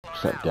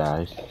What's up,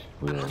 guys?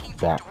 We're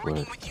back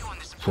with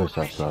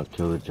Suicide Squad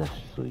Killer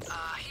Justice League.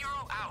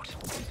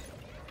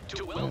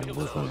 And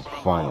we're going to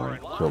finally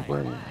kill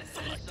Brainiac.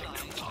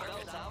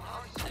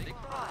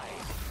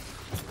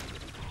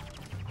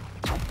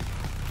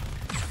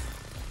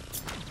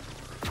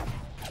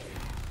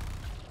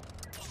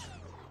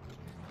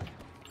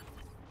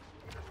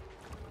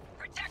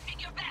 Protecting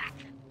your back.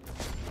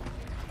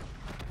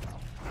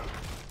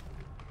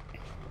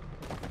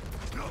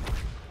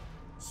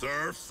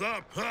 Surf's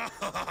up!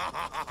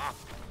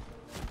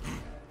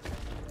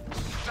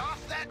 Stuff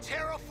that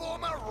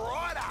terraformer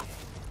right up!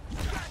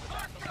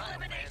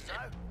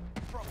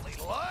 Probably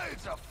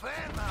loads of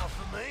fan mail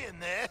for me in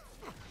there.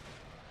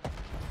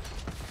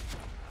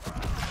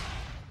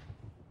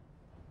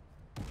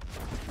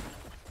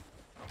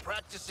 I'm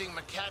practicing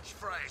my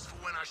catchphrase for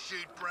when I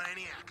shoot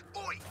Brainiac.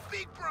 Oi,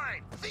 big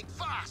brain, think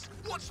fast.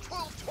 What's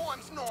 12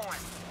 times 9?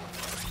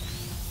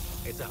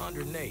 It's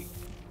 108.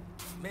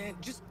 Man,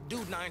 just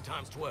do 9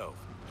 times 12.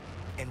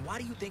 And why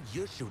do you think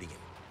you're shooting him?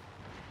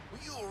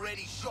 Well, you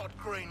already shot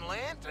Green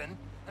Lantern,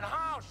 and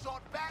Hal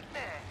shot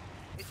Batman.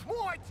 It's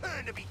my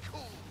turn to be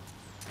cool.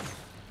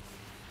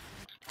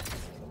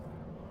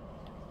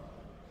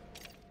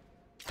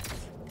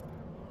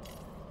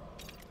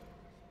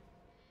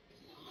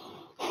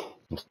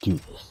 Let's do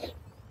this.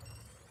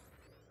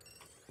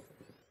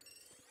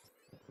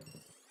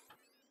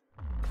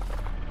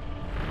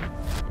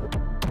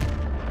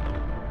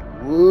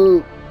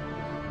 Woo!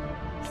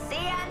 See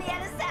you on the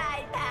other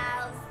side,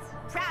 pals.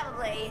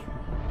 Probably.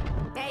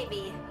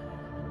 Maybe.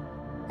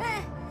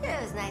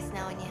 It was nice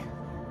knowing you.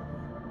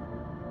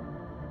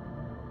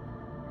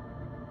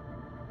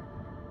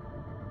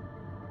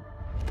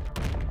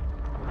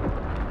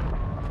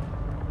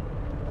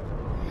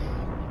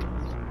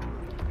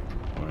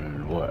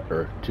 And what?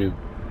 Earth 2?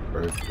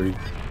 Earth 3?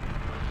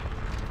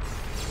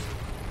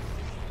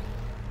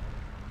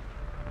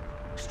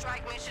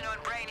 Strike mission on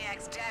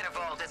Brainiac's data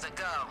vault is a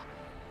go.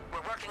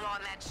 We're working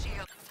on that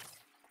shield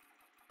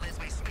as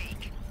we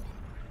speak.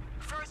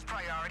 First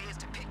priority is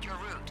to pick your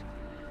route.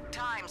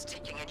 Time's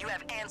ticking and you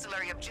have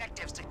ancillary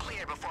objectives to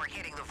clear before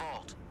hitting the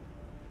vault.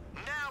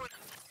 Now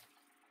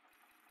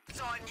it's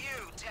on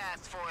you,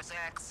 Task Force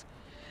X.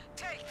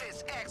 Take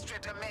this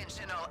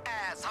extra-dimensional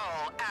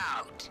asshole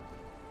out.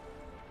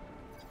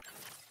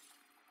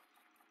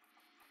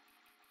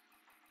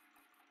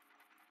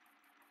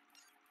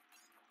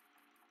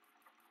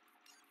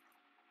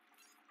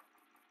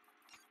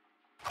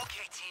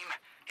 Okay, team.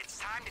 It's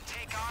time to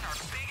take on our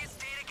biggest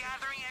data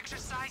gathering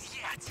exercise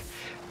yet.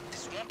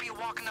 This won't be a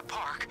walk in the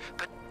park,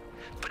 but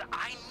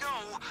I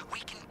know we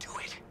can do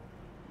it.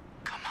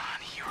 Come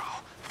on,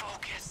 hero.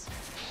 Focus.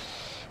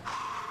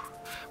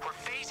 We're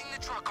phasing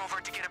the truck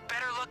over to get a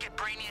better look at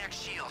Brainiac's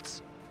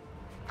shields.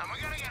 And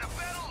we're gonna get a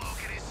better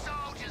look at his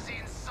soldiers'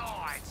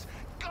 insides.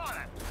 Got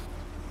it.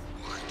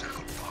 Like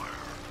tackle fire.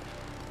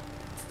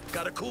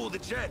 Gotta cool the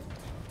jet.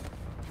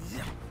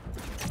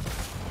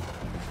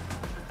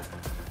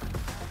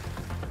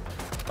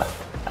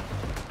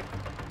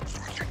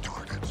 Switching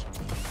targets.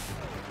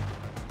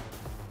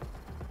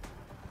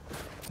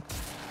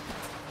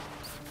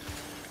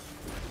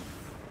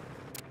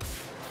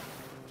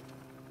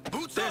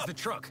 Boots There's the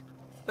truck.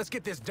 Let's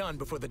get this done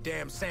before the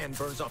damn sand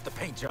burns off the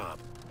paint job.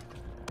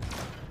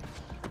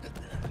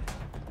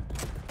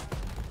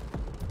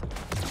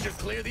 Just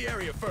clear the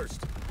area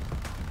first.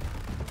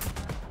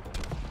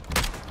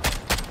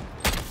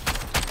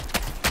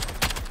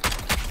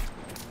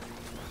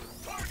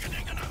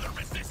 Targeting another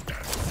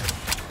resistor.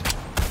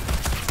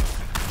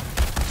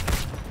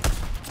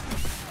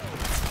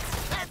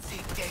 That's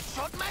it,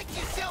 Deadshot. Make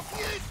yourself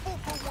useful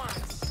for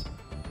once.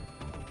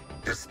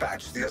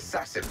 Dispatch the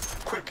assassin,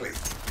 quickly.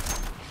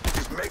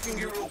 He's making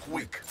you look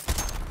weak.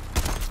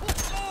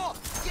 Oh,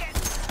 get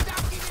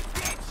stuck in the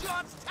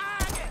Deadshot's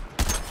target.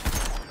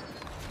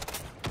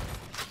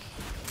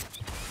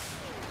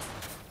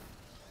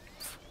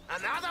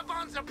 Another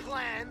bonza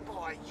plan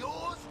by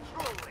yours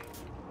truly.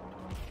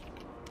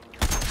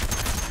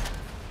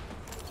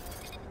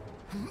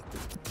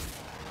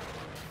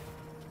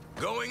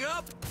 Going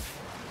up.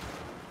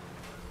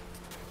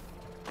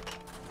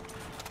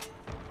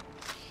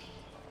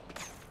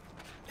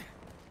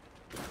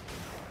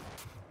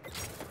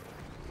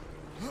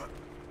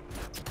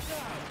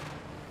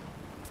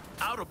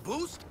 Out of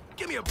boost?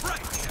 Give me a break!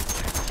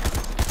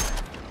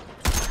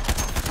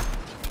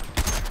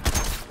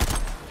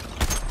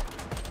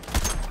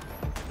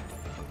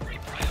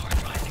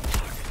 Reprioritizing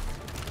target.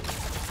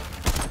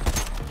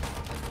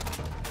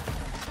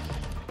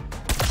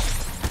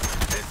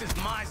 This is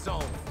my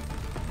zone.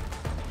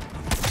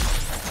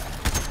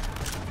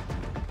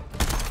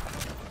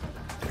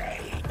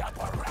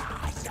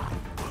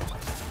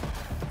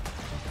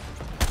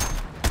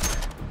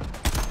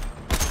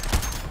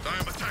 I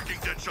am attacking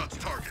Deadshot's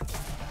target.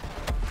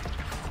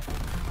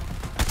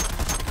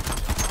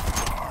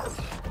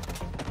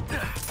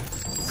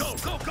 Go,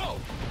 go, go!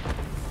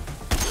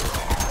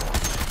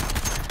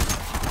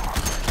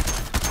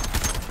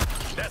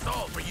 That's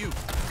all for you.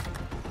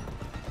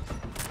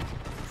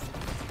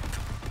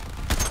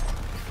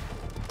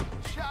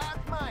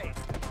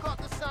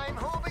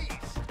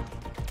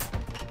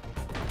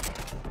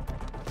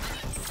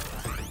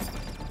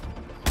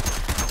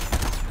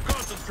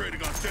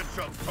 Concentrating on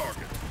Deadshot's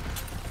target.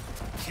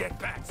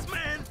 Jetpacks,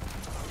 man!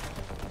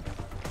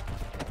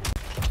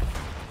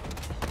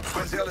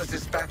 Quinzel is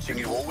dispatching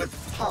you all with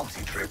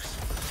party tricks.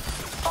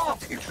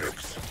 Party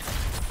tricks.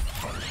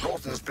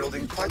 Norton's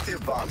building quite the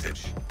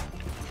advantage.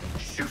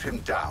 Shoot him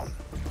down.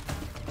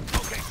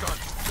 Okay, Shark,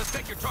 let's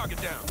take your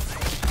target down.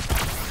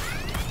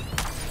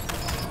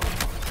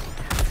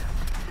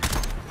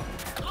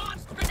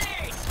 Launch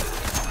grenade!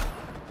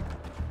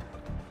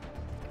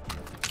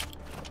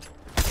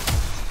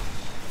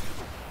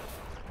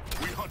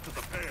 We hunted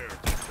the pair,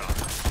 Deadshot.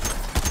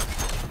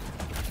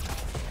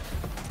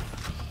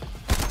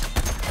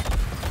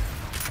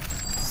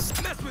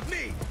 Mess with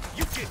me,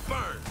 you get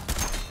burned.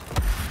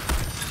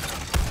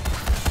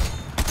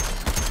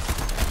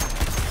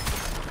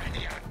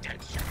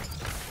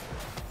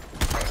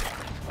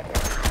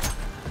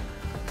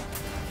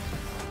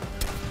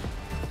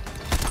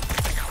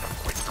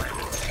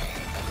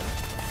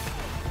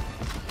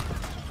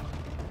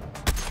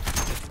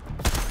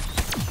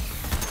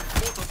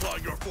 Multiply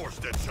your force,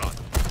 Deadshot.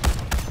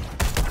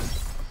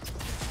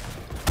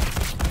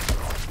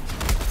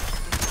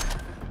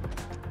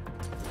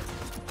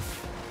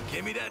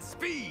 Give me that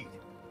speed.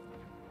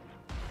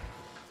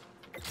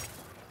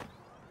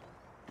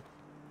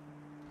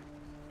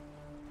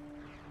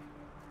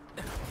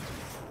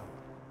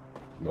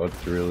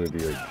 What's really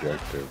the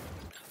objective?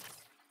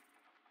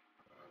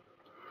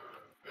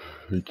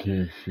 We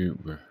can't shoot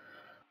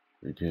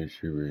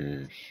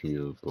his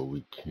shield, but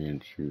we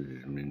can shoot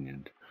his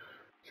minions.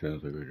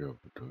 Sounds like a job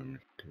for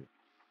Thomas too.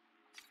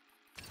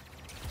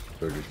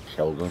 So just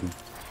kill them.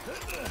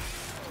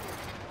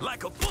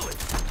 Like a bullet.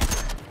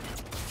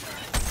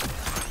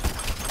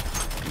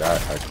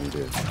 That I can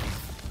do.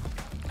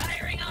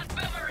 Firing on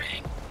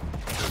boomerang!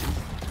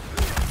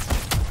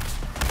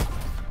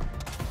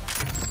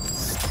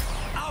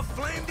 I'll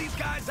flame these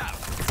guys out.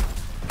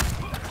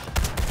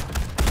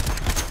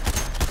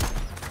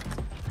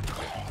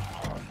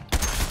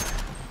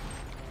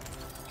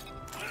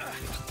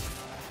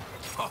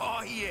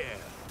 Oh, yeah.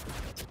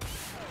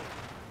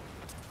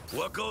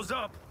 What goes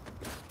up?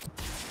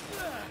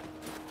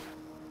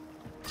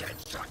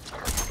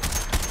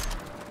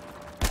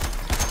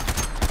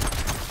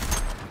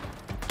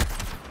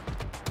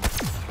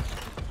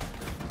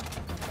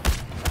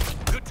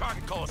 Good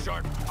target call,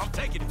 Shark. I'm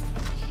taking it.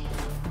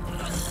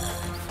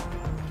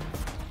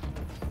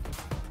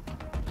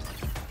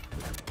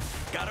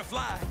 Gotta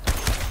fly.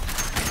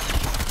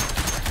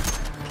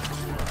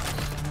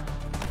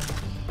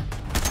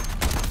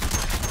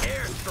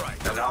 Airstrike.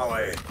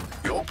 Nanawe,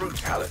 your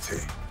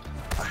brutality,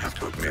 I have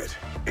to admit,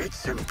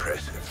 it's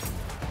impressive.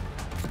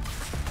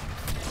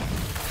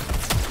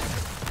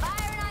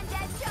 Firing on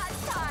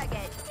Deadshot's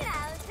target. You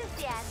know,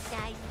 just yeah,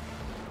 nice.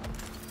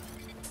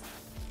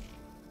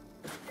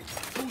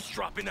 Who's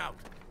dropping out?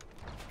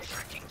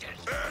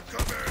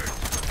 Incoming!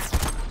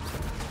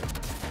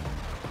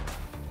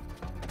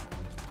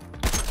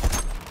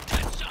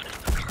 Deadshot is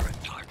the current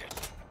target.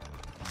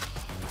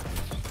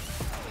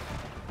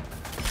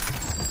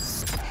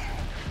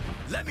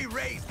 Let me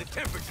raise the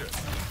temperature.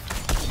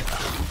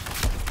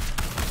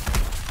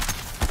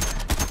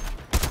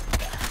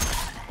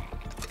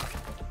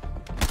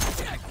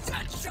 Check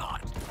that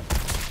shot.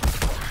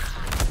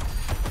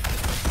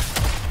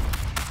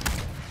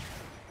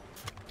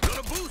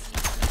 Gonna boost.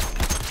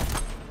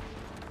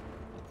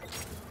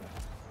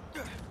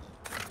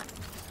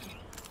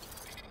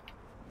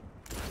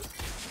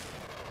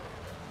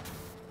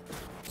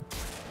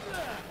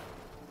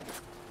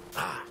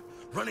 Ah,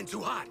 running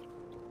too hot.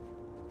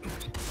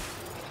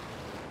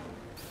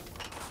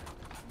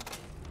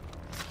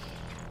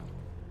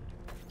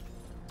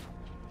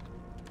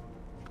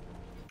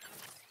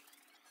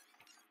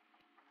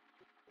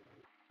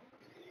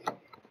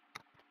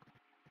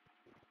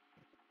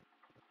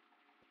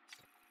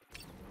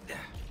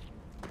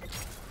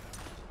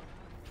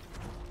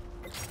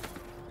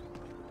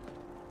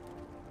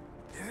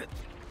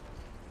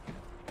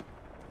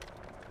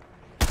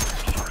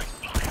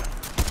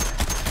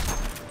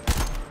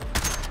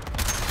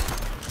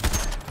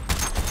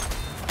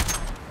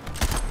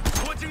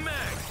 Switching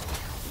mag.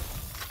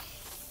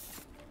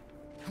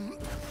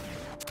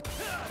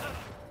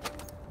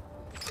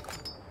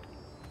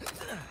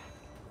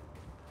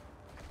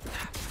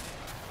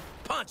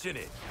 Punching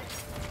it.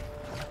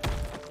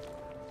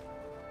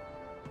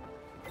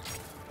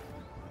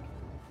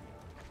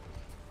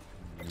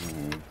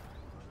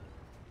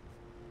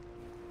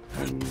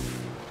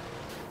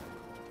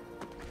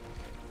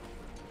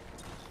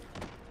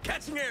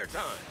 Catching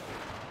airtime.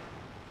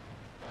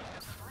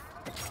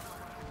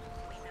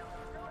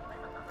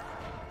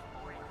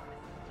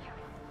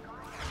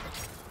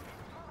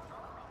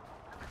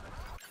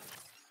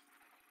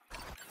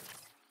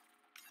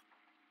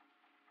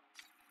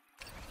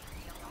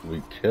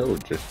 We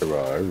killed just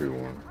about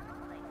everyone.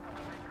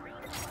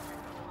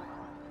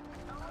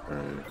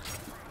 Right.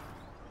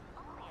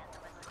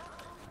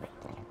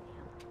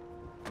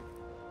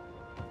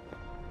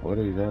 What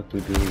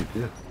exactly do we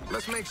do?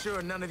 Let's make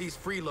sure none of these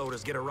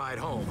freeloaders get a ride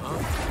home, huh?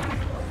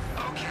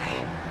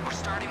 Okay, We're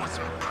starting with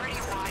some pretty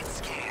wide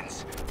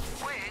scans,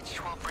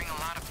 which will bring a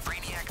lot of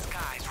Brainiac's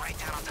guys right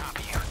down on top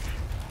of you.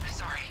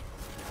 Sorry.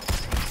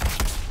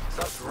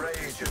 Such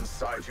rage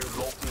inside you,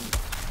 Lawton.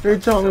 You're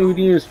telling me we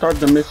didn't even start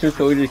the mission,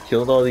 so we just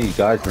killed all these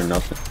guys for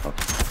nothing? Oh.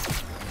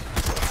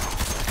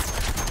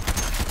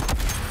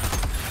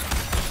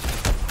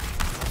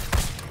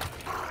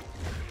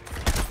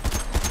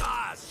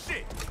 Ah,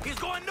 shit! He's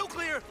going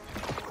nuclear!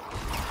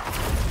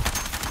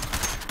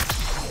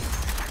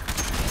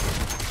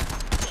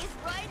 He's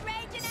right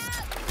raging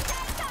out!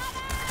 Take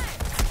cover!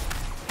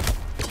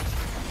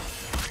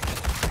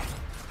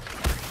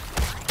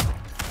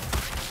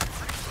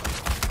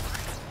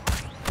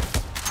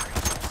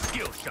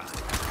 Skill shot.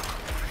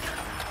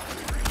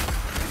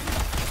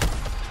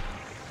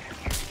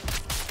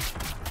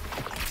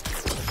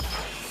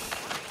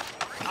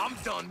 I'm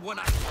done when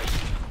I...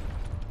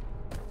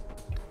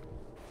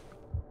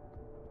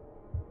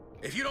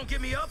 If you don't get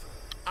me up,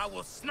 I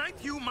will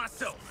snipe you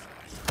myself.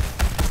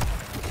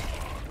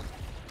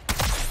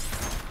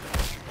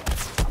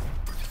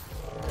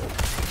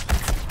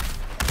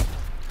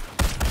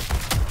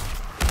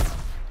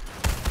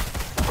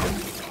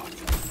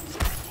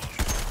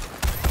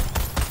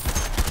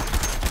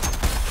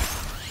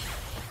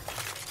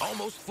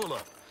 Almost full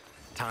up.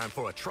 Time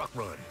for a truck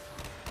run.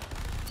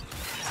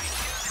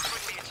 This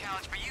wouldn't be a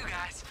challenge for you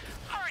guys.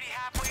 Already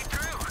halfway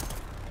through.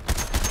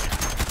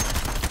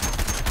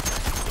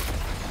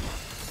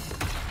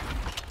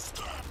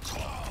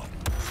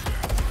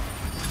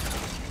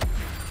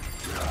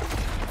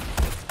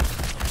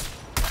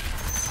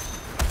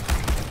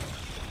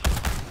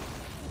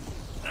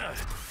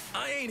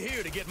 I ain't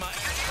here to get my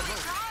ass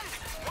promoted.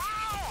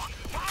 Wow!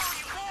 Wow,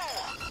 you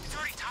cool! It's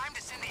already time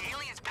to send the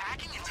aliens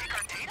packing and take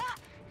our data?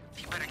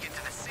 You better get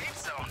to the safe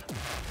zone.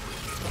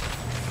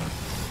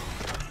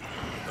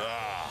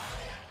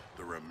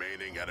 The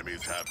remaining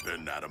enemies have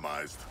been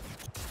atomized.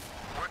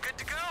 We're good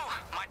to go.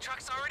 My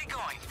truck's already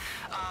going.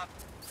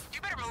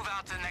 You better move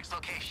out to the next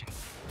location.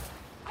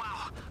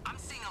 Wow, I'm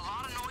seeing a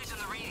lot of noise in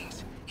the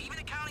readings, even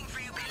accounting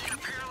for you being in a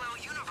parallel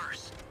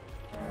universe.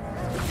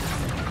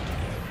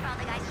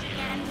 Probably guys shooting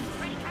at him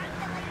pretty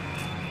constantly.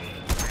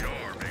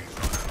 You're being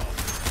thrown off.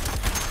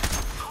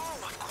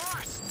 Oh, of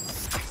course.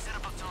 I set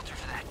up a filter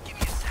for that. Give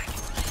me a second.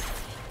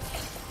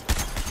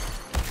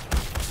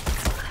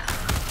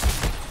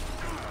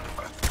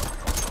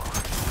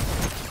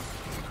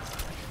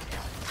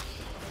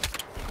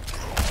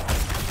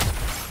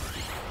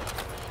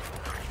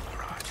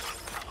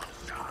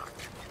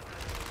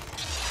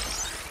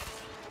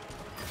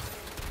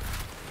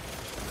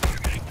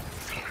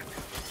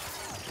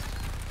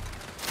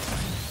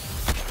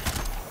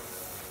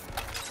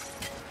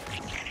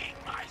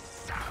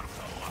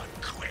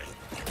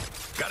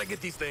 Gotta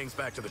get these things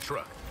back to the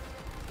truck.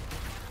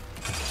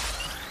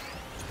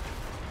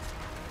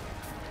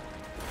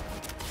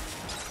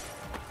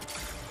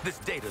 This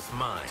data's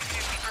mine.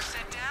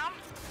 50% down,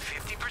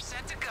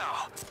 50% to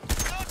go.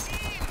 Go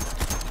team!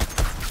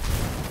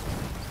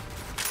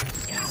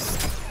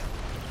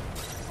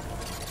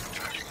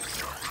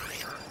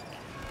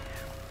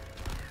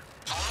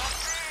 Almost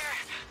there.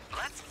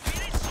 Let's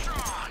finish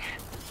strong.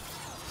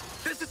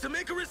 This is some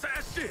Icarus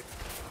ass shit.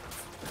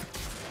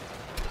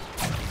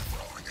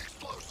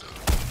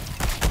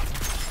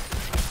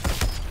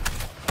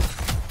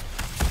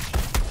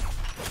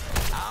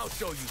 I'll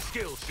show you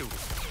skill shooting.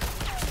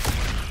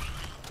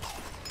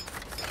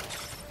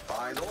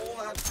 Find all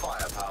that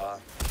firepower.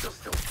 You're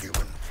still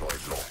human,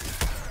 Floyd Lawton.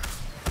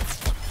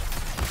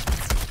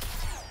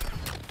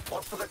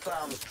 What's for the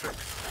clown's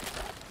tricks?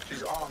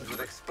 She's armed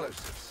with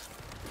explosives.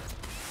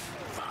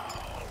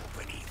 Fall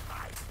beneath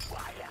my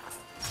fire.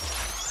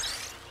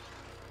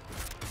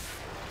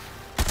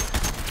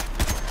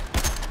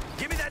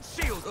 Give me that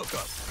shield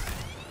hookup.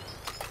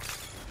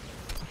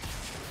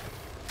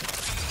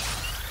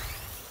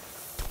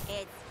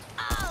 It's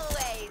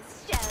always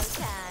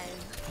showtime.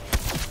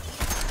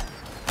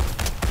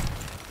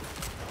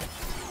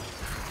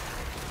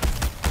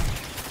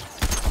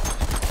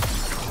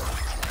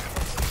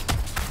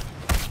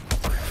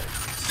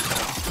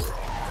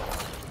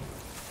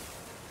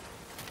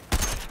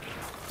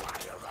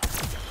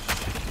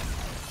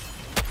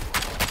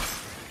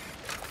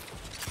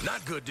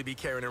 Not good to be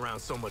carrying around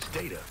so much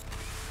data.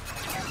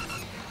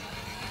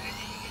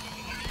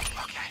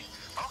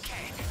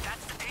 Okay,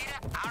 that's the data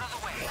out of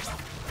the way.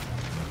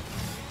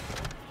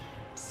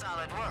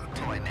 Solid work,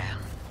 toy man.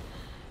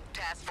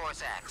 Task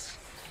Force X.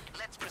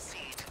 Let's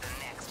proceed to the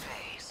next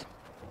phase.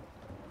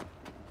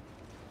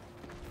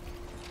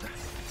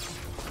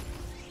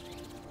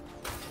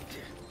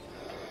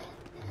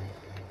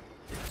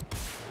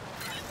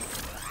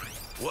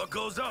 What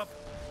goes up?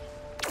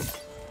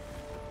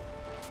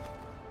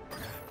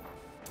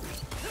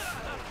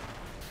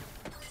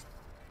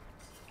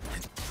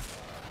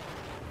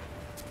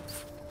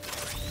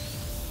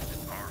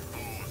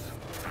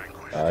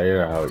 I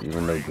hear how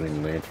even though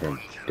Green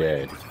Lantern's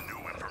dead. New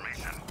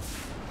information.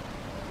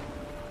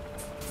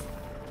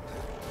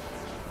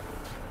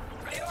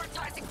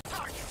 Prioritizing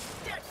targets.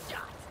 Dead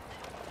shot.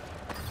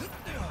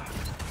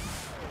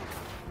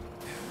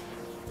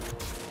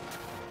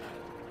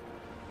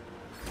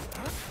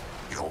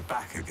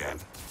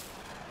 again.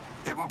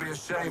 It would be a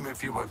shame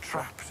if you were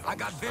trapped. I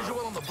got visual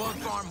on the bug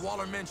farm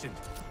Waller mentioned.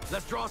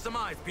 Let's draw some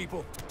eyes,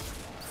 people.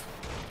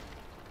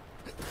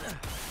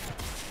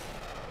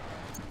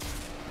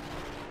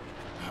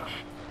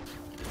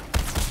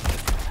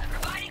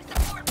 Providing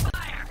support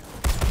fire.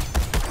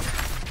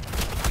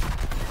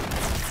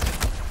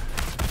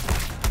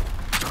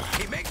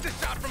 He makes the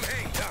shot from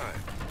hang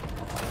time.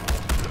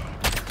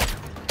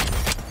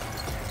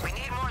 We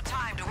need more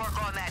time to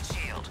work on that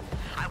shield.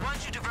 I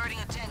want you diverting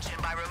attention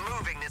by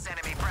removing this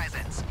enemy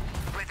presence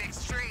with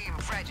extreme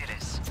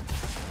prejudice.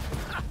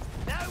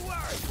 No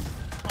worries.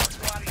 My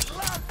bloody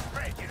love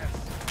prejudice.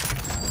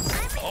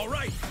 All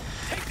right,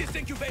 take this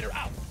incubator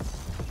out.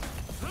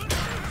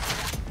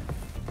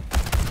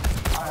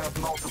 I have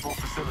multiple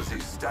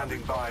facilities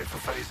standing by for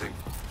phasing.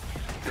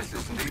 This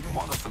isn't even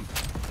one of them.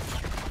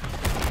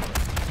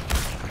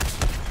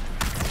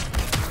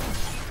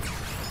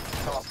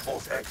 Task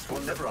Force X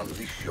will never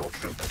unleash your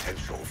true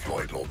potential,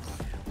 Floyd Lawton.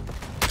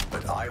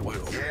 But I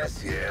will.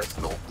 Yes,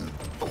 Lawton.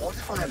 But what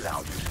if I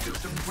allowed you to do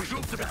some real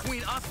Troops are damage?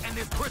 between us and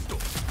this crystal.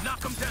 Knock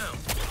them down.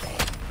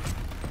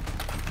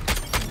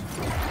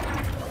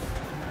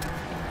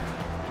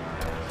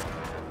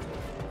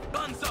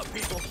 Guns up,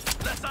 people.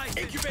 Let's ice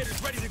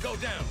incubator's ready to go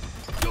down.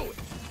 Do it.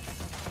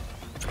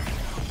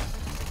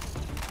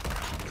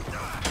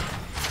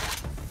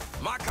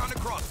 My kind of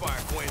crossfire,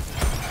 Quinn.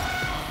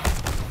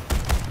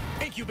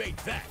 Incubate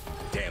that.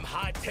 Damn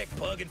high-tech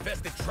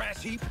bug-infested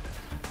trash heap.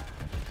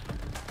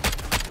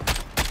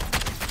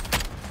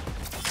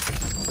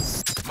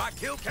 My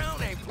kill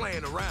count ain't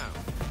playing around.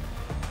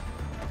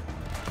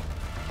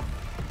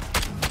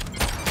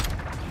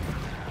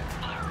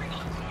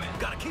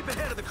 Gotta keep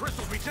ahead of the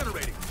crystals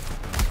regenerating.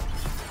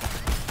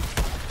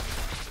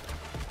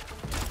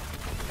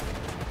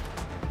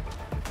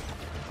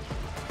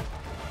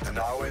 And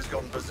now he's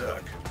gone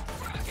berserk.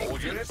 All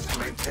units,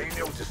 maintain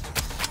your distance.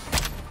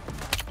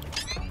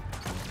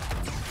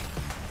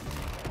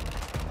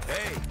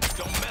 Hey,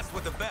 don't mess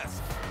with the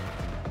best.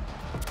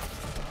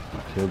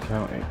 Kill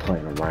count ain't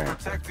playing around.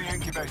 Protect the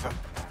incubator.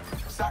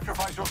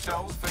 Sacrifice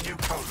yourselves for new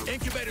code.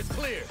 Incubator's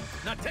clear.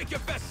 Now take your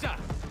best shot.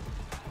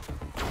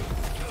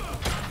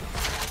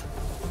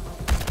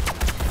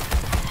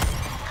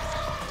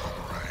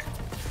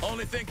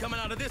 Only thing coming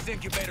out of this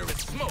incubator is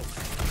smoke.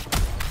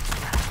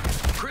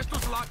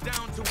 Crystals locked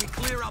down till we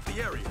clear out the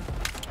area.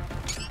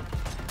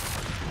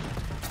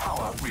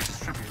 Power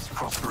redistributes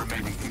across the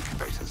remaining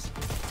incubators.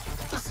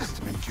 The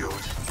system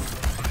endures.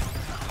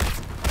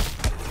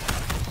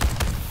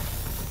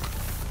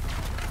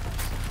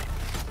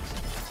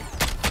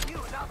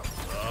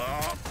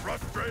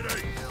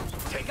 Frustrating.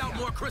 Take out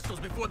more crystals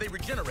before they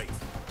regenerate.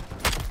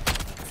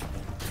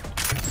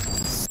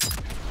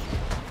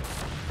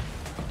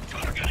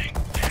 Targeting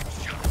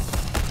headshot.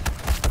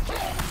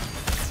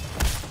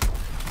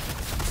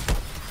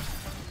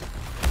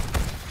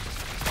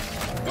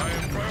 I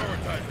am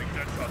prioritizing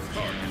Deadshot's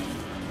target.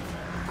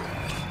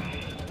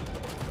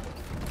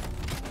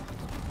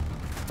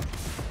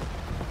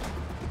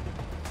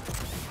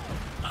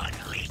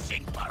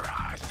 Unleashing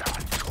barrage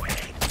on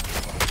Quinn.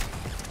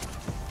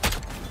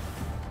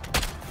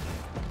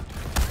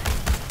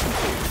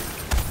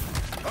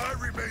 I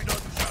remain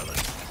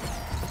unchallenged.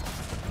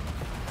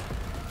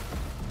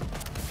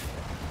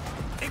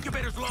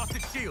 Incubator's lost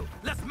its shield.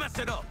 Let's mess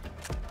it up.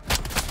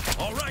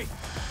 All right,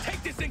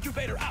 take this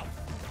incubator out.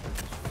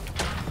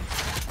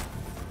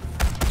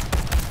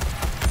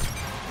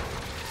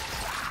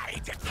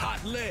 Right,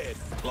 hot lead,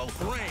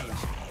 close range.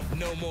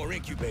 No more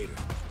incubator.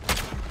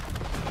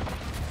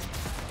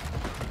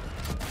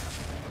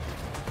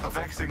 A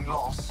vexing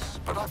loss,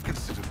 but I've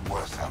considered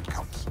worse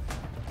outcomes.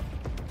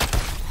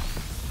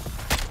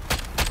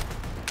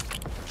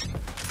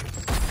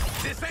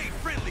 This ain't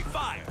friendly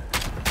fire.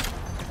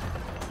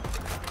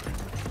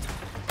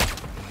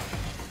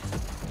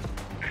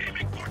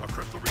 Aiming for a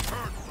crystal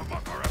return to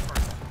mock our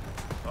efforts.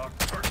 A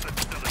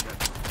cursed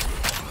delegate.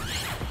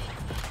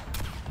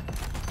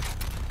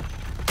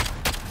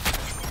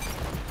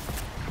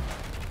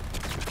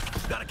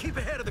 Gotta keep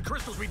ahead of the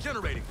crystals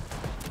regenerating.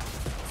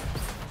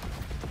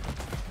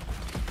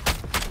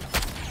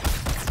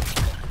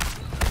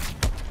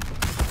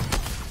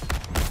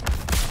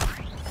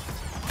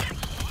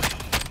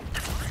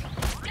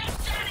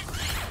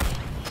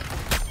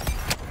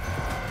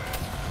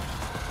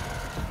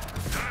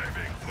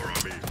 Diving for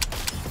a meal.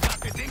 Got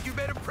this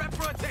incubator prepped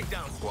for a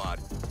takedown squad.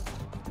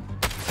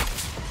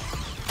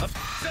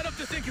 Set up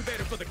this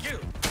incubator for the kill.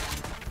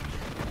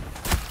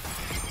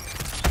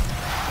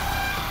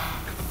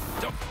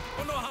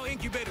 Don't know how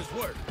incubators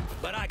work,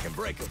 but I can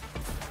break them.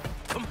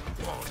 Come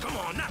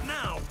on, not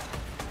now.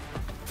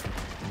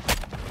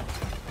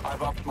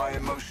 I've upped my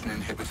emotion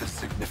inhibitors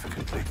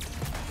significantly.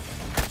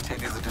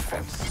 Continue the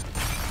defense.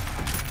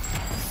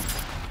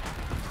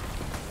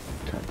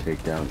 Trying to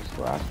take down this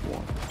last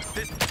one.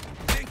 This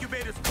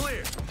incubator's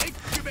clear.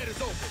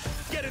 Incubator's open.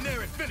 Get in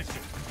there and finish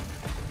it.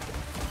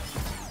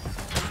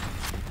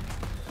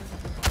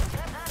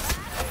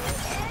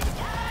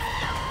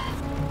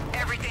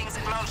 Everything's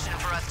in motion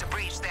for us to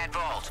breach that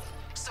vault.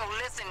 So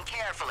listen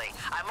carefully.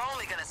 I'm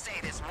only gonna say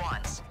this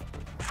once.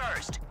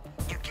 First,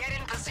 you get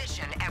in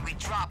position and we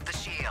drop the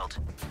shield.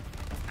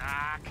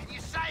 Can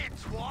you say it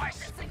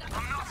twice?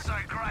 I'm not so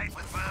great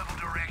with verbal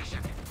direction.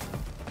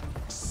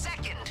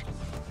 Second,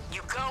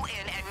 you go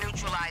in and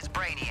neutralize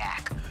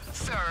Brainiac.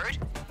 Third,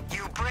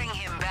 you bring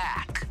him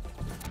back.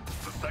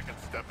 The second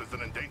step is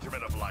an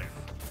endangerment of life.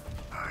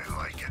 I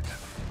like it.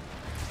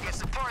 Your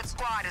support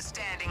squad is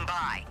standing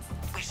by.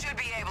 We should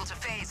be able to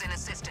phase in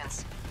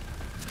assistance.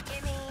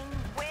 You mean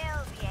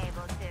we'll be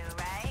able to,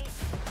 right?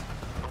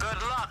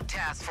 Good luck,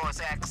 Task Force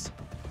X.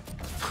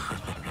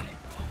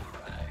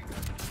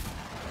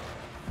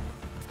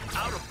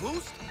 Out of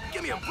boost?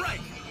 Give me a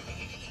break!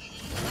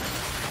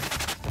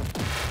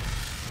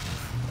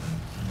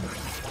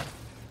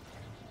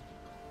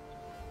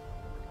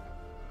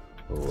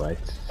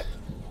 Let's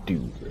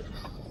do this.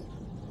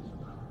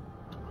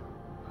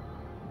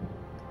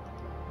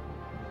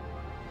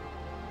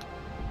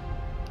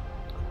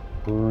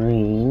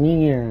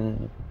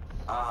 Brainiac.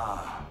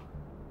 Ah,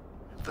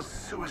 the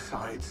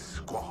Suicide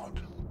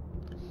Squad.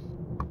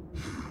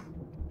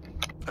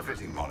 A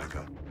fitting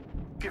moniker,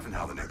 given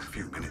how the next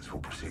few minutes will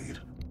proceed.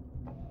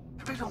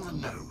 A bit on the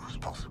nose,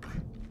 possibly.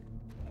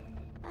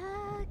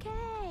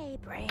 Okay,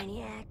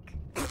 Brainiac.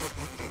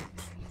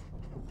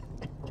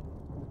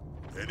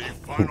 Any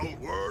final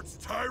words,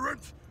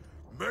 Tyrant?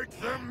 Make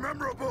them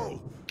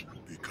memorable!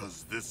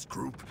 Because this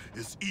group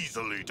is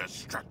easily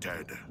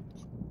distracted.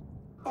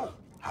 Oh,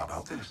 how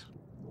about this?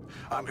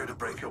 I'm going to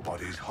break your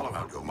bodies, hollow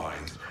out your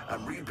minds,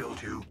 and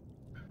rebuild you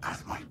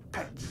as my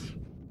pets.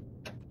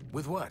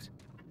 With what?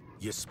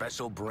 Your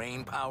special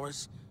brain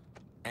powers?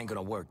 Ain't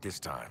gonna work this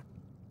time.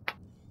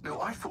 No,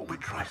 I thought we'd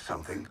try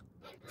something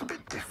a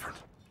bit different,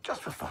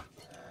 just for fun.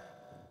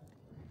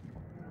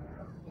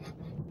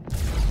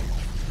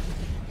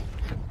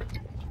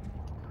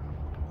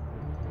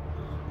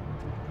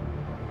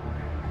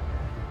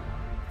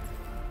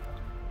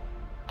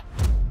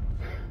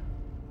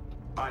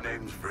 My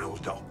name's Vril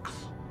Dox.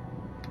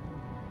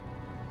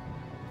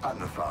 I'm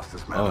the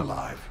fastest man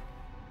alive.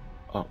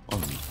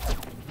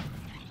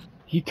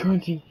 He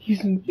turns.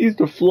 He's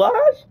the Flash.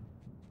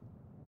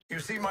 You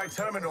see, my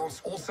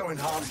terminals also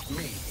enhanced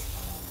me.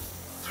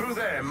 Through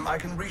them, I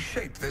can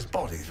reshape this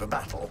body for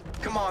battle,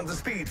 command the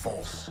Speed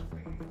Force,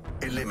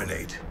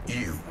 eliminate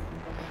you.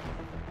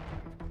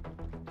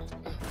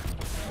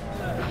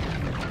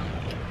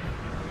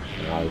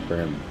 I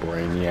bring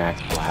Brainiac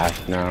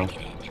Flash now.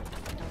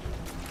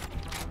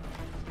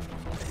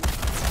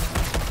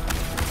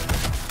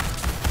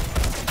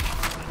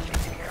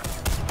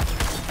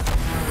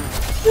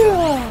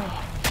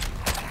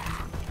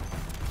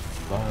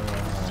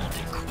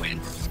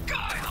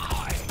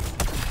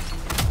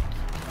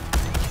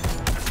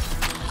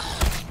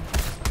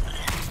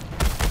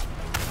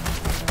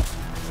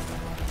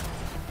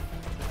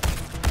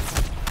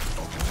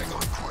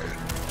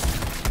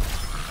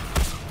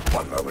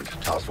 One moment,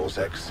 Task Force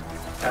X,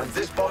 and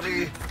this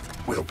body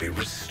will be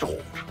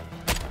restored.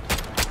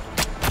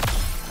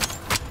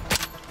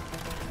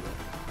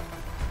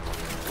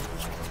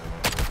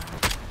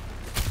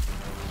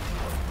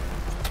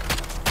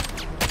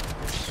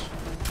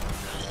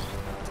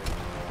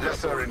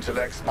 Lesser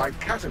intellects might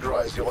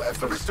categorize your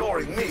effort.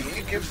 Restoring me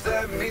gives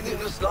their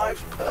meaningless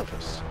lives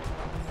purpose.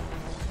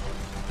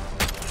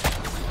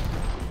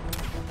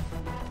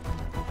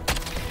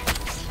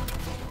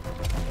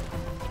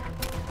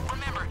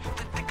 Remember,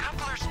 the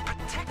couplers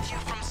protect you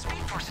from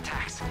Speed Force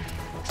attacks.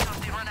 So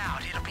if they run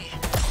out, it'll be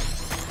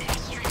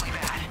extremely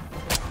bad.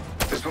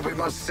 This will be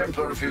much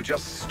simpler if you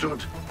just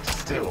stood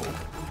still.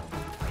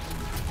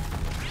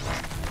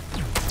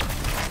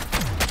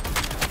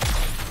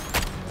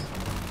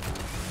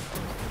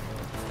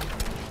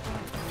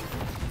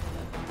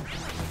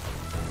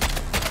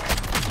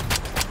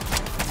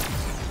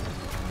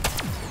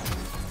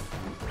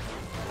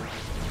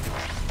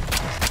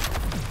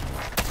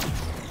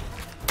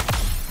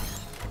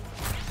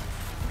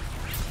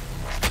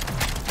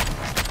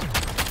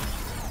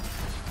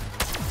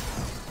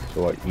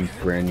 So what, each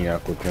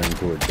Brainiac will turn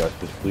into a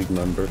Justice League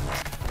member?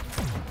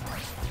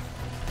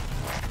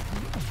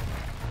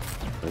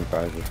 And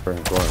guys are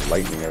spraying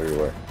lightning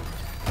everywhere.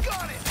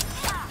 Got it!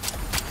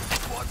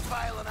 What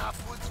failing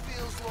upwards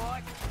feels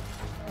like?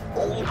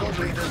 All good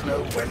leaders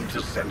know when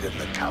to send in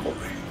the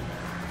cavalry.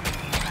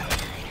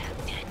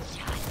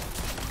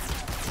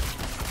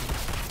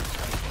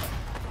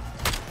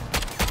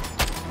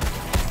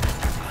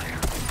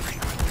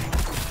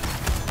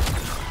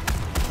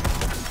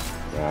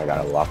 Yeah, I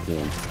gotta lock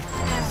in.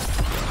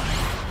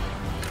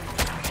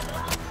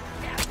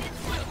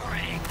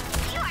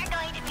 You are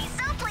going to be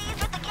so pleased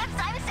with the gifts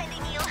I'm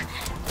sending you.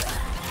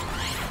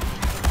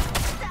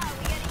 So,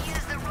 we gonna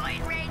use the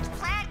roid range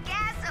plant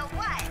gas or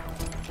what?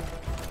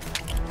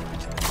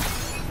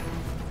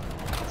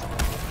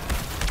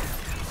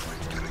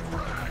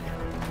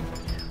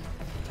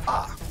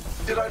 Ah,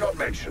 did I not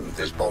mention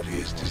this body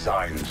is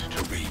designed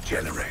to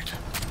regenerate?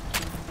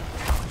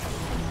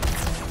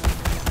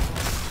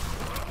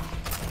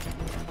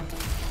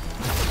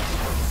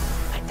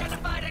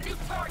 Identified a new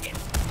target!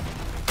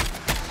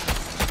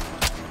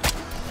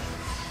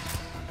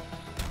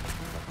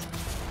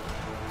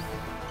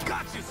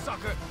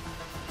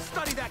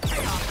 that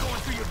chaos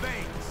going through your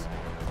veins.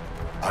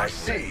 I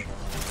see.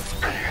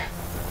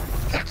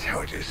 That's how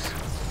it is.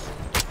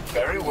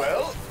 Very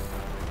well.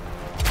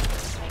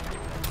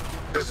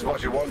 This is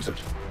what you wanted.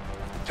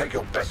 Take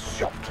your best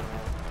shot.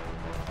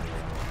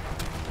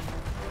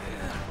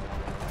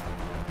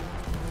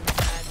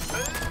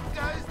 Boom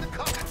goes the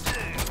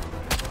cockatoo.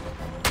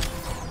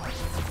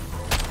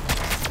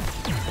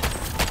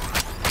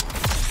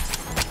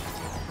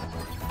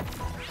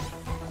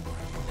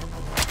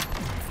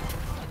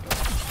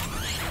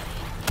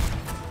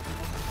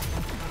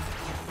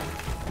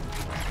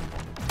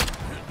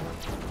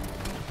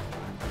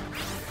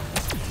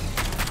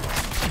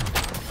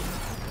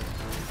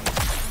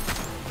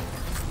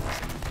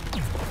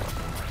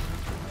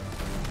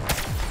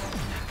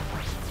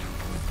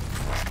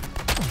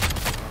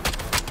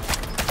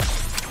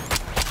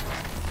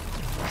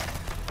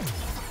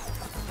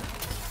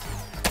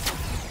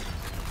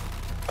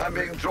 I'm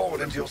being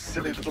drawn into your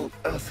silly little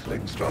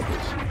earthling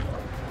struggles.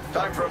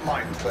 Time for a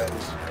mind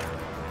cleanse.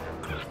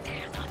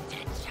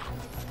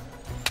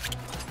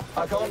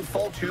 I can't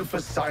fault you for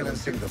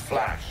silencing the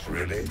Flash,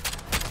 really.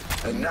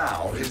 And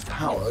now his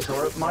powers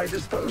are at my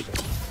disposal,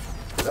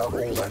 without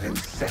all that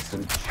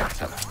incessant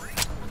chatter.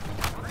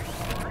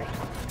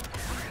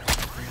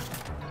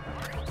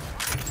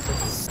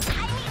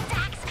 I need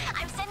Dax.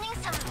 I'm sending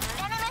some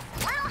venomous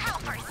little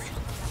helpers.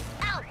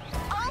 Out.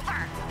 Over.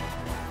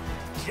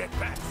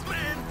 Jetpacks,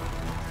 man!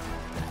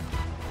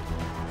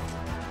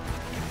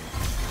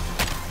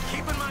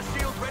 Keeping my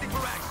shields ready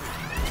for action.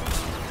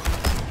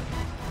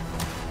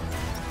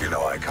 You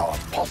know I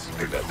can't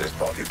possibly let this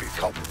body be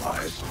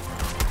compromised.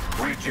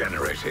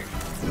 Regenerating.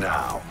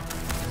 Now.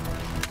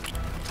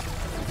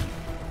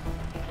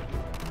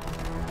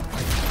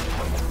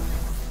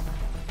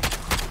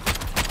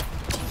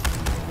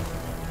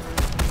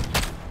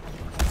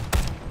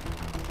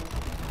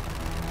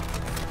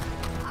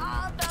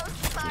 All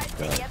those parts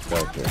in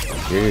your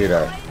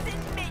Computer. boys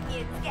and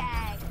minions,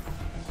 gang.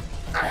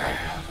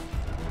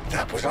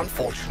 That was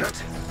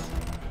unfortunate.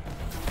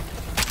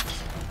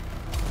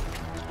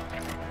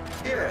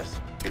 Yes,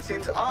 it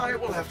seems I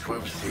will have to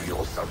oversee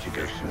your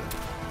subjugation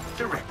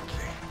directly.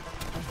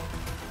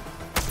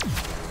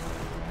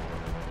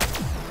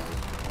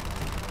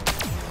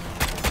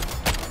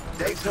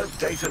 Data,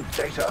 data,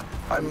 data.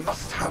 I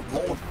must have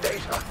more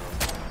data.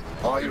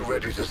 Are you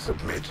ready to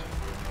submit?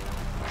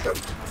 Don't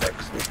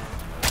vex me.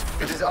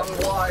 It is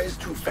unwise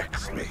to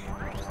vex me.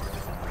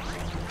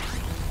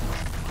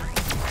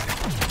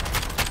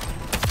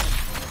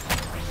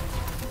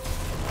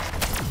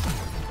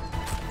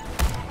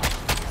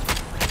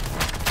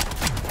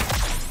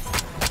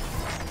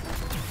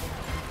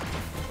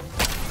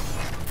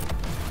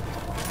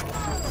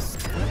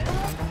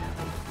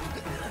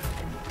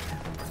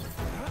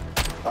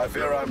 I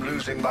fear I'm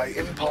losing my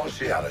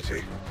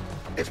impartiality.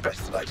 It's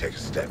best that I take a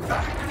step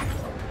back.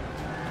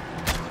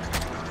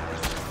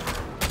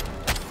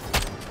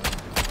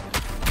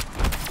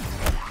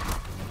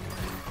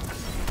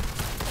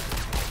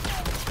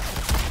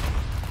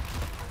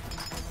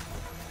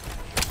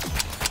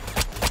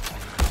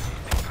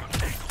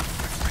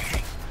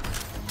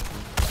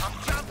 I'm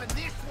jumping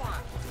this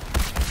one.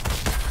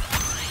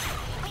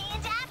 Me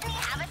and Daphne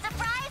have a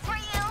surprise for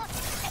you.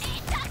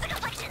 Toxic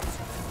afflictions.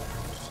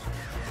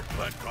 The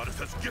plant goddess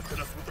has gifted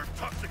us with her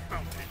toxic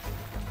bounty.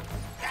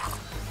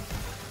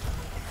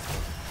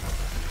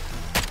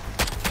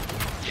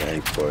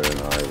 Thanks, Boy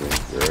and Ivy.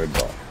 You're a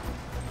dog.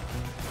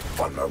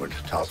 One moment,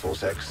 Task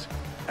Force X,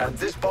 and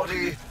this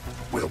body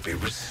will be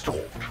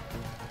restored.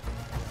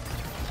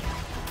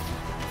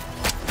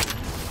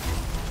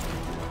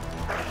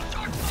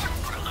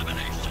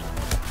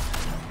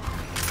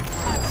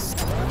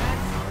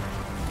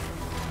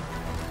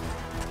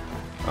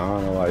 I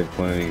don't know why he's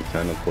putting these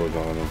tentacles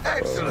on him.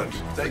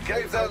 Excellent. They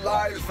gave their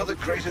lives for the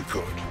greater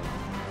good.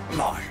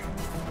 Mine.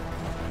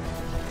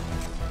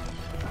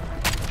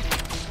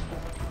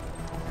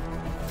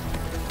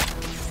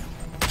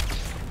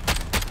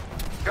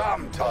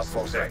 Come, Task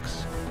Force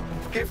X.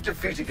 Give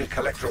defeating a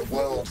collector of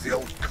worlds the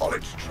old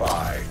college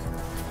try.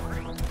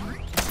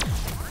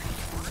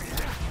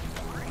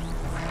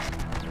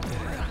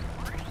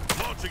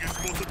 Launching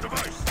explosive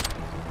device.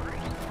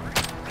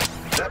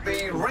 Let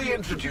me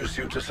reintroduce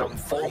you to some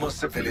former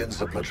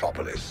civilians of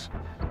Metropolis.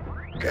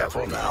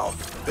 Careful now.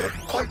 They're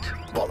quite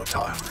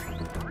volatile.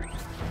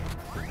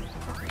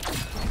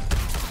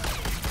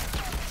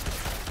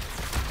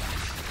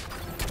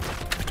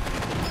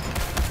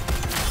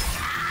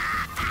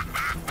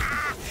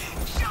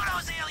 Show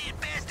those alien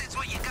bastards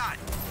what you got.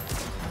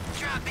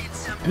 Drop in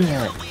some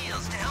Yeah.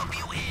 wheels to help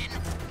you in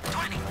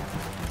 20,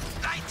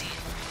 19.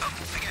 Oh,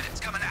 forget it, it's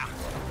coming out.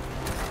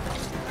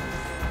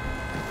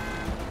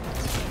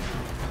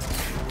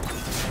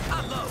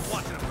 I love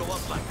watching them go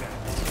up like that.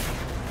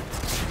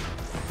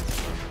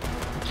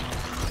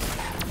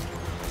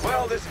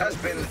 Well, this has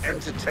been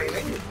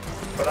entertaining,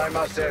 but I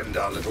must end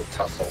our little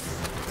tussle.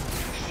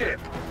 Ship,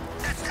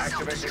 That's the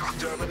activate self-destruct.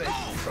 extermination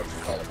Move!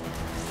 protocol.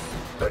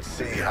 Let's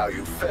see how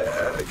you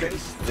fare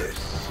against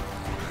this.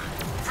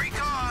 Free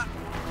car.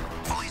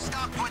 Fully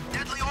stocked with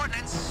deadly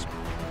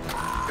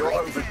You're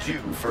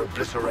overdue for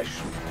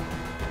obliteration.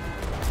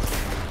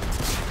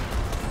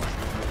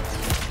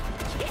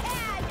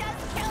 Yeah,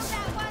 just killed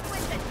that one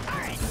with the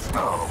turret.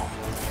 Oh,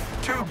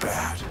 too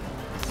bad.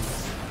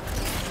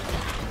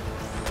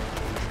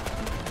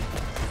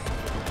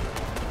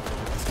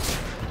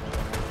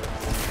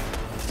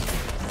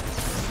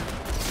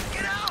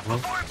 Get out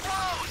before it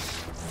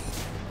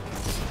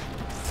blows!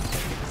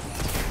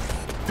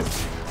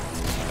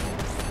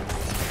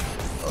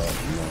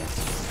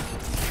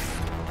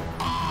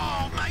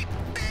 Oh, my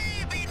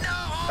baby, no!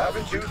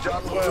 Haven't you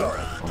done well?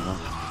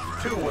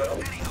 Too well,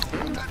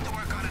 Got to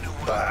work on a new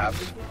one.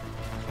 perhaps.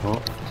 Huh?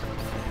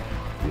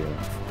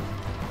 Yeah.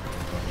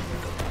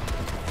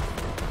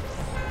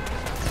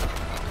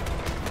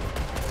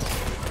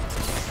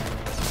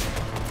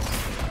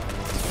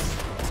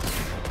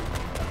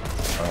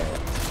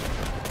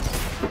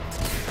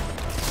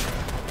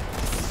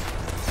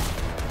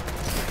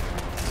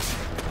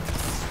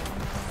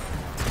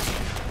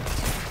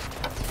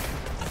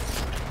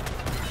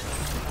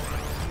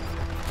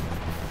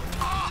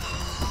 Oh,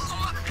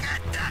 look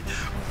at that!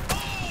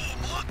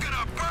 Boom! Look at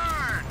her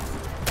burn!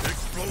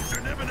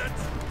 Explosion imminent!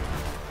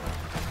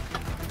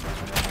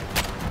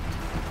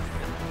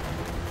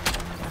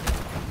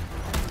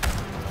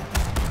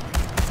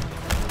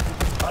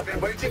 I've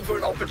been waiting for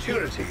an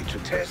opportunity to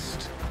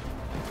test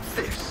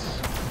this.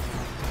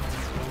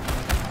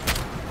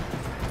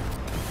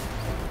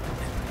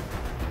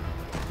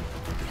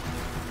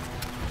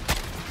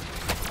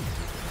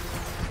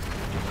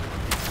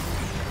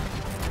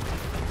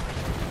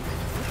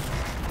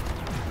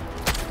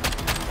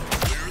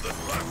 Clear the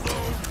blast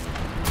zone!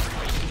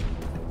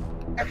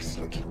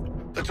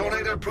 Excellent. The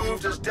tornado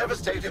proved as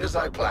devastating as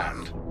I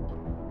planned.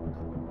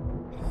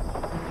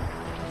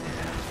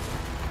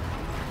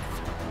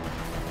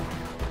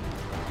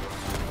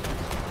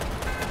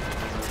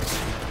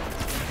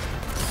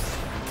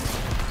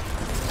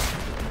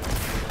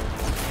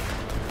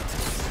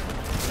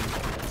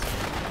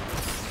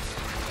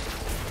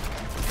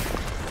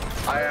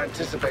 I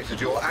anticipated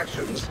your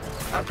actions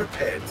and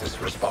prepared this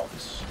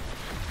response.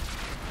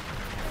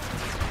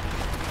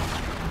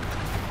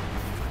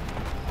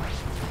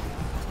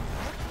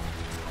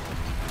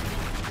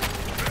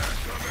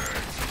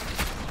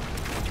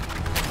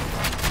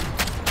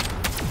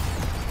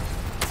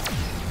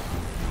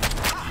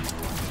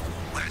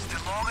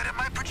 Lasted longer than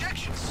my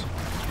projections.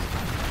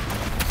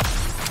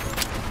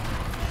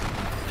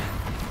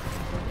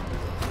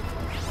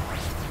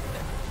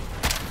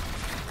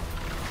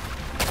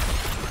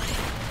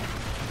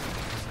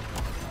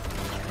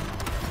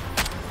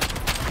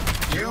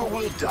 You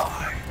will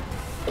die,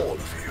 all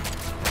of you.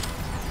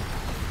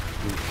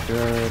 You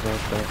sure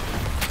about that?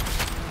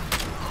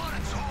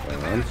 Man,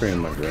 I'm feeling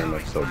my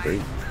grandma's so big.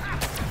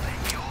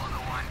 You're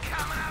the one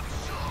coming up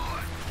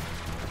short.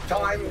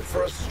 Time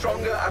for a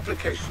stronger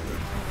application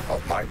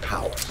of my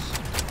powers.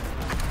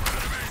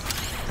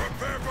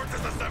 Prepare for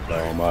disassembly!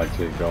 So much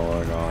is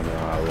going on and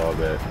I love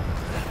it.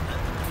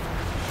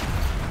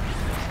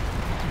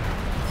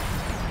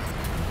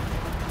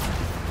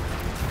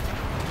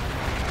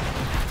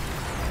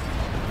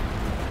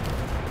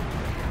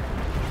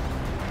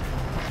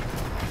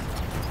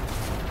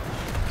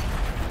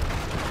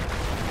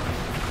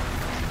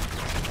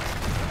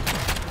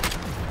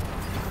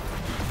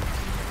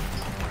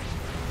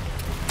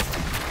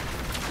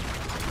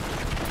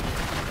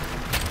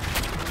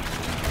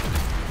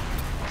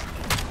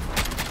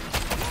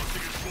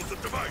 Launching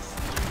explosive device!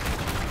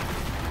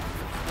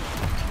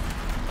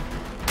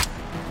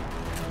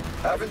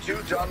 Haven't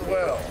you done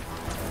well?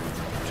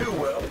 Too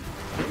well?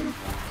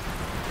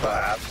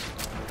 Perhaps.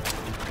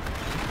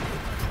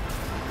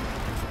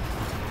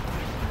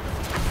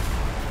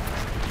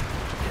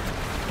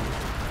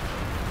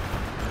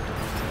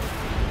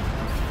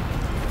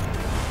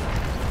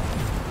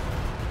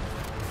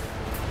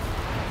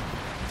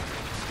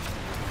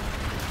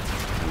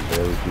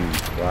 Very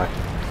deep. Why?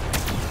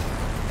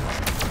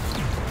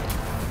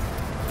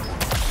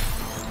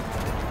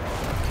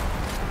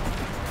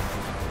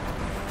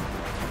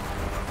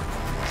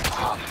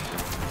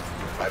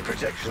 My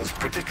projections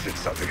predicted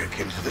something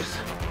akin to this.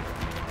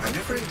 I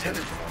never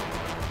intended it.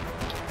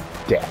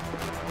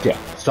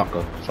 Death,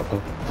 sucker,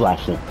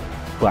 flashing.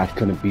 Flash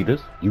couldn't beat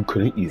us, you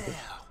couldn't either.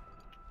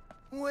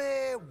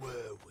 Where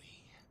were we?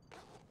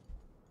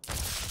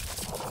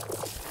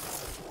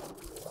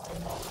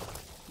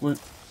 What?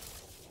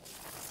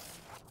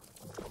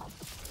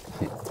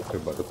 They're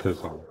about to piss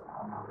on.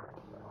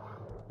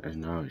 And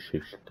now it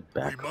shifts to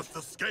We back. must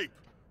escape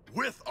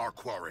with our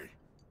quarry.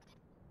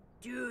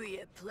 Do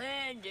you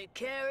plan to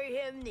carry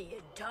him the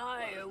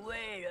entire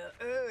way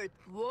to Earth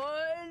 1?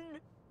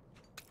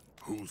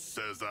 Who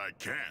says I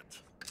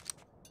can't?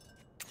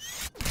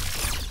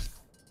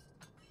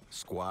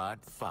 Squad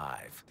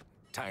 5.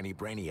 Tiny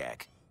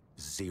Brainiac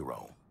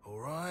 0. All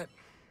right.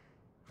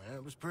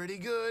 That was pretty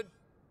good.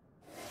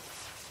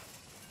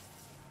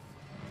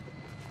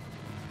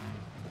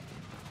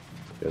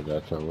 Yeah,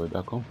 that's our way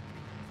back home.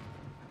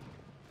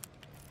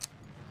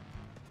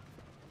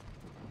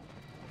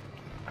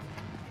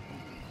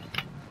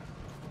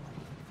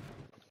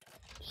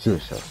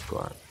 Suicide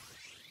Squad.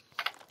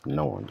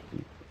 No one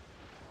beat.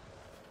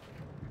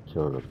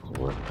 Kill the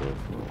collective.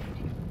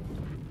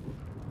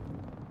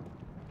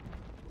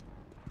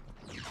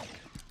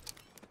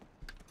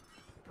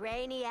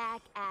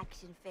 Brainiac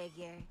action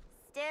figure.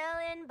 Still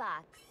in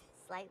box.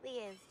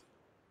 Slightly used.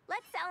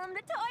 Let's sell him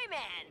to Toy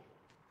Man!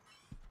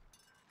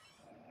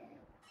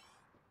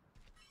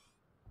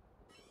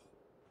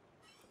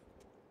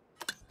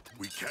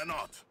 We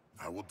cannot.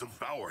 I will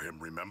devour him,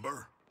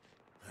 remember?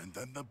 And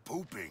then the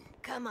pooping.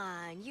 Come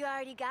on, you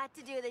already got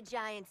to do the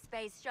giant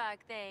space shark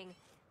thing.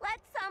 Let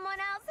someone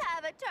else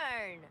have a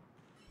turn.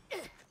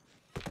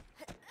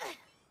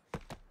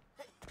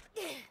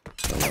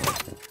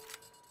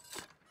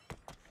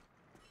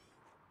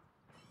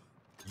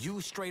 You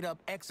straight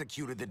up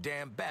executed the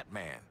damn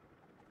Batman.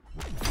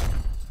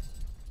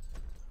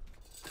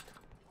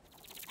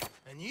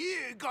 And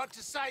you got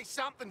to say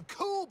something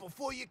cool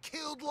before you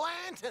killed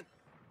Lantern.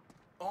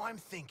 I'm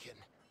thinking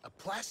a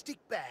plastic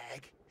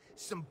bag,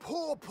 some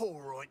paw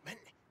ointment,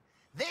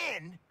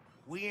 then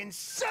we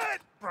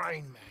insert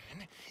Brain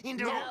Man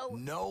into...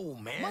 No,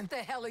 man. What the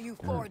hell are you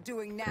four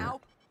doing now?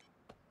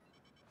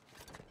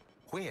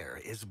 Where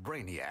is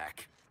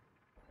Brainiac?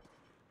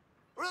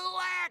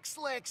 Relax,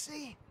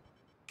 Lexi.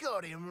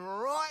 Got him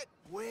right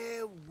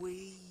where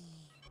we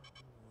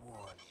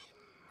want him.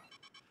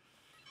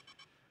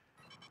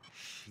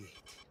 Shit.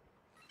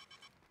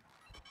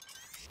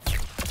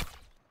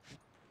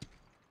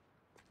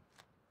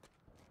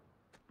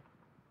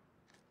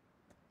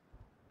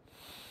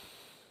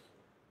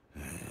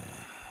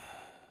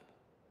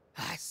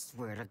 I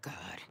swear to God.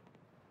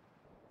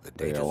 The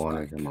They data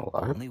wanted spike him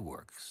alive? only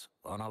works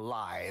on a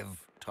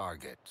live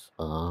target.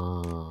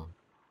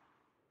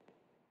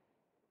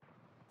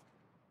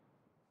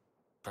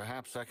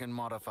 Perhaps I can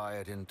modify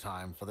it in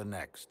time for the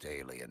next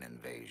alien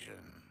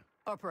invasion.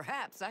 Or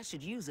perhaps I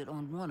should use it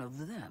on one of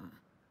them.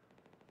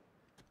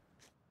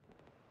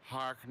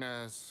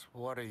 Harkness,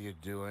 what are you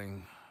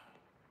doing?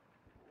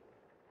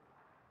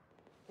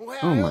 Well,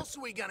 how else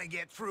are we gonna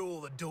get through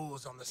all the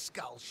doors on the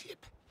Skull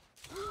ship?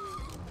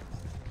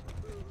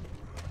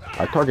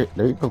 I target.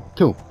 There you go.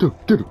 Kill him.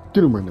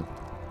 Get him right now.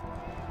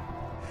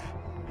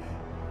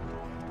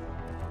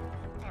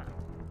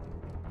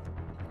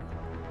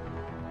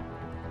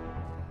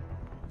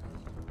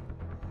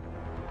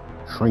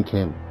 Shrink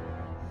him.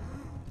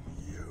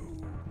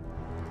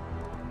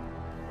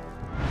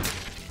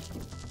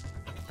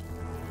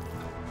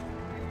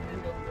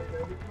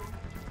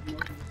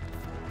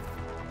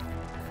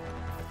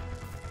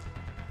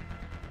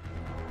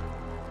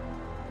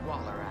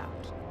 Waller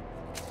out.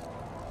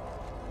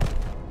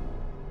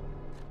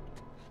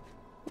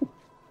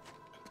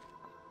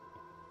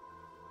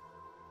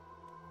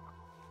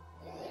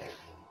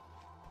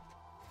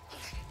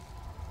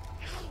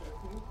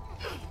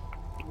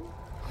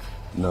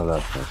 No,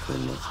 that's not good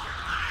enough.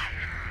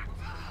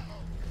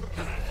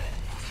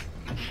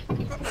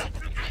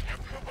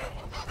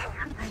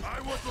 I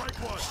was like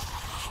one.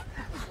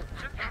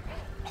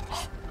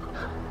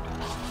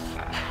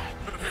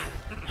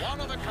 One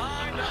of a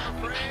kind,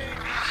 I'm afraid.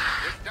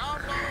 It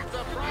downloads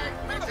a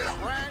fragmented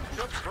branch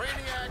of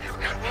Brainiac's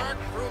network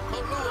through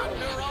collusion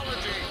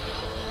neurology.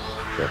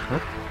 Huh?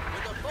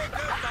 With a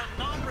focus on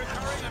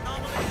non-recurring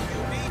anomalies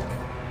unique.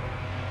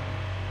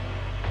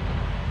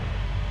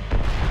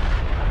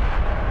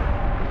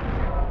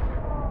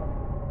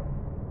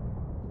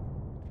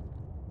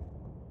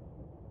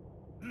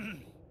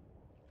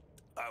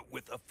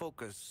 With a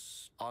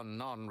focus on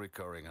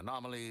non-recurring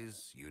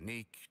anomalies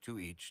unique to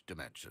each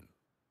dimension.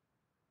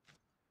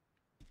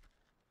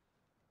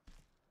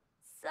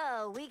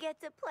 So, we get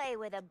to play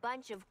with a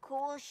bunch of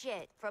cool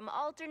shit from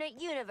alternate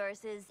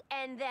universes,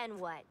 and then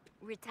what?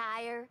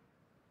 Retire?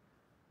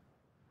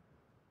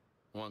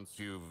 Once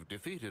you've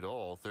defeated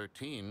all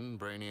 13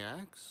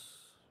 Brainiacs?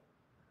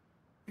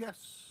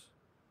 Yes.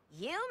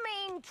 You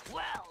mean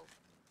 12?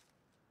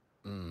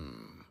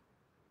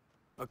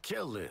 A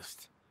kill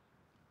list.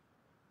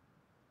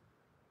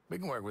 We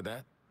can work with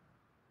that.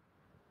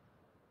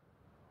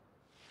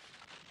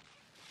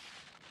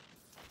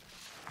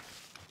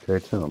 They're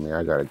telling me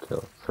I gotta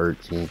kill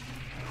 13,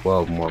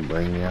 12 more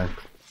Brainiacs.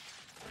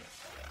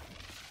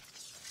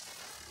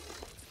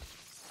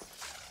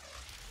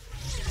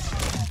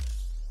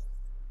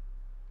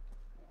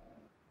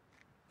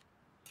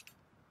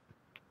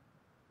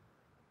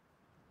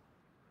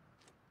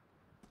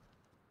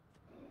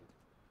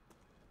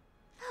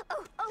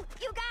 Oh,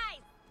 you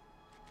guys!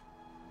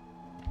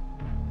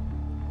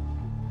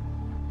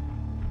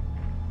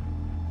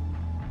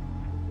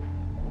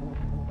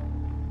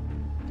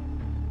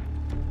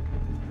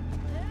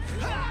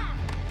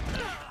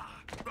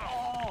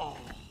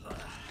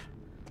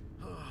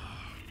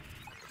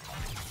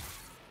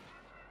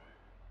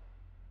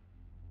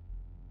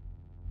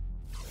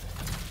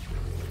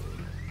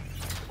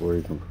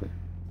 Story complete.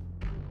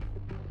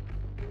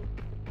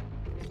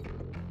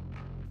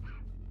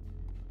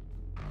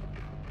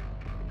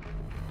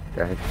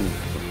 Gotta keep.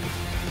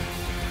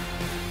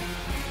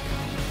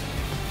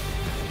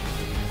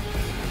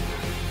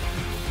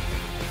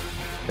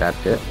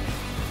 That's it.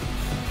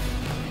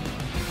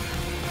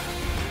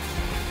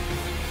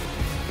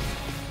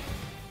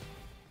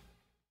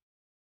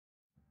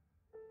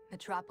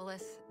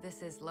 Metropolis,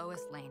 this is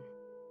Lois Lane.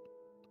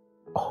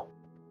 Oh.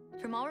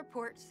 From all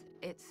reports,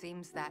 it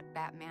seems that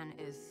Batman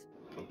is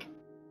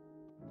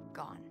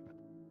gone.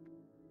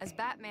 As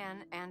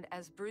Batman and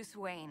as Bruce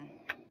Wayne,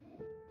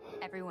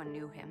 everyone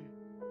knew him.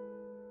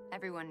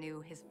 Everyone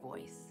knew his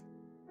voice.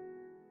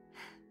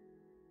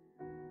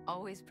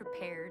 Always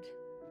prepared,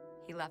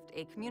 he left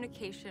a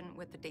communication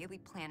with the Daily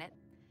Planet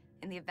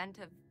in the event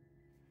of...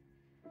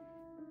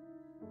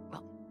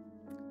 Well,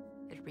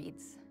 it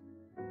reads,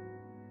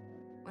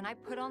 "When I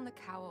put on the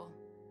cowl,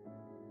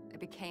 it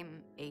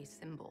became a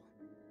symbol.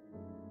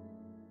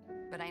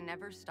 But I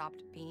never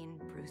stopped being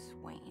Bruce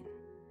Wayne,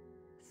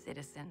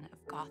 citizen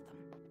of Gotham.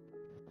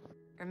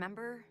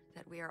 Remember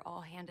that we are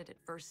all handed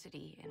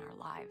adversity in our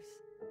lives.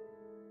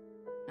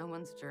 No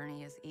one's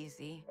journey is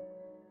easy.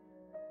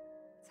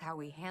 It's how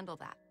we handle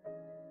that,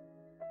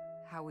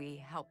 how we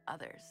help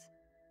others,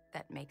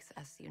 that makes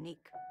us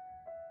unique.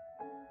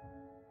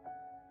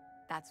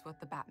 That's what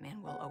the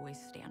Batman will always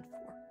stand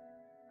for.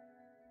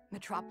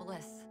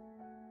 Metropolis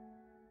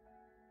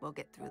will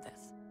get through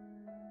this.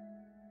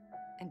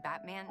 And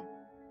Batman,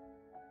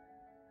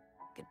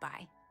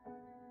 goodbye.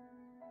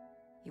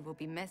 You will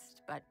be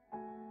missed, but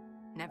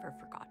never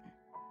forgotten."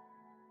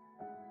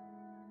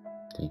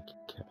 Thank you,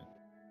 Kevin.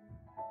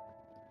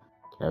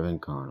 Kevin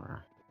Conroy.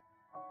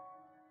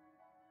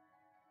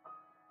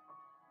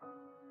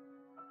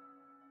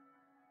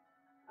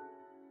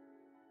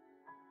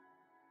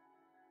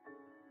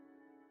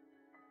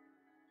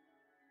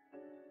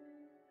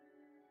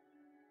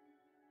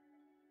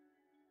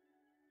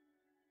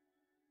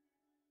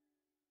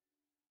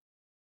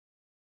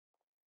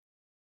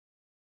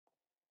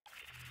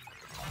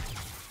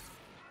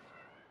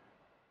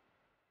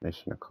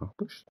 Mission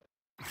accomplished.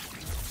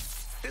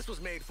 This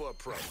was made for a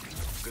pro.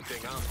 Good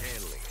thing I'm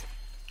handling it.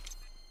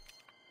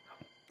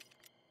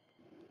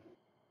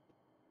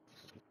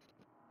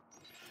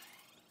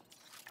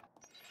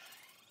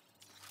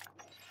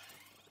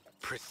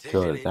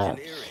 Precision engineering.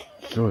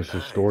 So is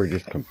the story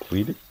just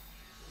completed?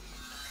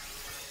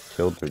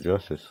 Killed the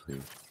Justice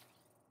League.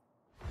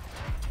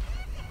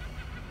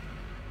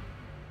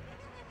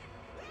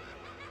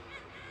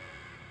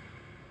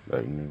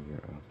 Like New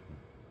Year.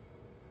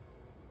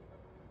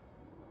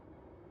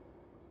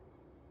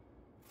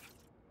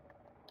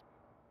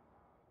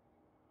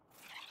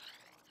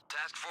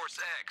 Task Force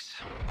X,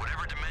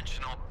 whatever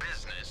dimensional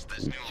business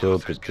this You new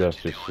killed the loser's got you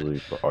Justice doing,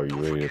 League, but are you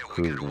don't ready to forget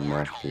we prove got a your war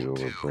at mastery home, over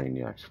too.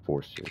 Brainiac's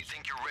forces? If you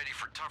think you're ready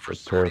for tougher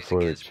Prepare sorties for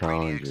the against Brainiac's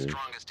challenges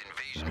strongest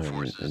invasion of an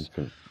forces,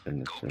 infant go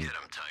innocent. get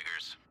 'em,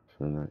 Tigers.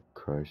 Infinite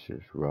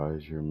crisis.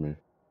 Rise your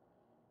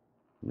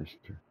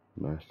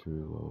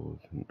mastery levels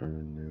and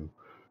earn new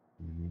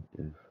unique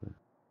infinite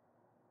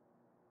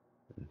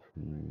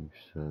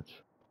sets.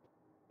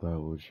 That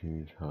will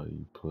change how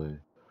you play.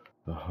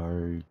 The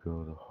higher you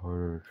go, the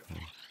harder it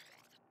comes.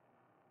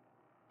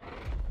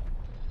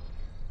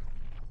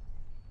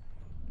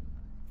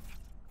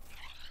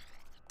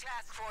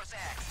 Task Force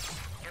X,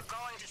 you're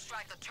going to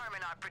strike the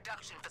Terminot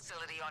production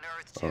facility on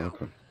Earth 2. Oh,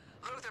 okay.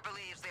 Luther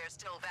believes there's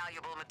still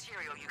valuable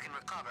material you can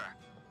recover.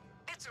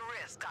 It's a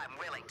risk I'm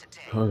willing to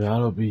take. So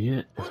that'll be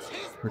it What's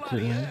his for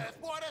bloody today. earth?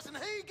 Why doesn't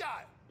he go?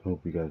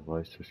 Hope you guys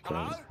like,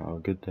 subscribe. Hello? Have a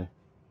good day.